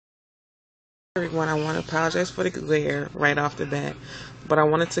Everyone, I want to apologize for the glare right off the bat, but I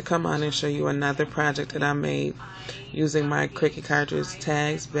wanted to come on and show you another project that I made using my Cricut cartridge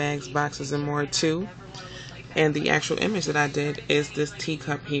tags, bags, boxes, and more too. And the actual image that I did is this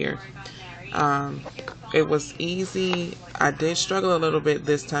teacup here. It was easy. I did struggle a little bit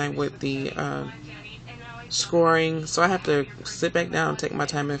this time with the scoring, so I have to sit back down, take my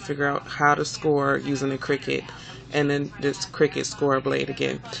time, and figure out how to score using the Cricut and then this Cricut score blade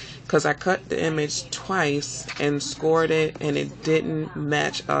again, because I cut the image twice and scored it and it didn't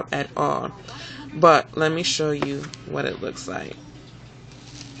match up at all. But let me show you what it looks like.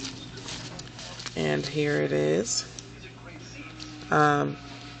 And here it is. I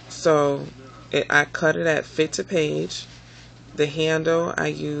cut it at fit to page. The handle, I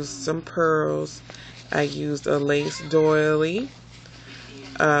used some pearls. I used a lace doily,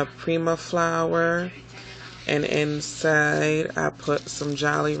 a Prima flower, and inside I put some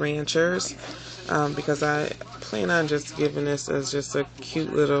Jolly Ranchers because I plan on just giving this as just a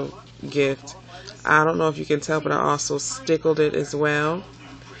cute little gift. I don't know if you can tell, but I also stickled it as well.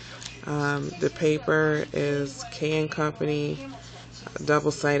 The paper is K & Company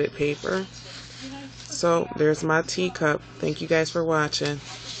double-sided paper. So there's my teacup. Thank you guys for watching.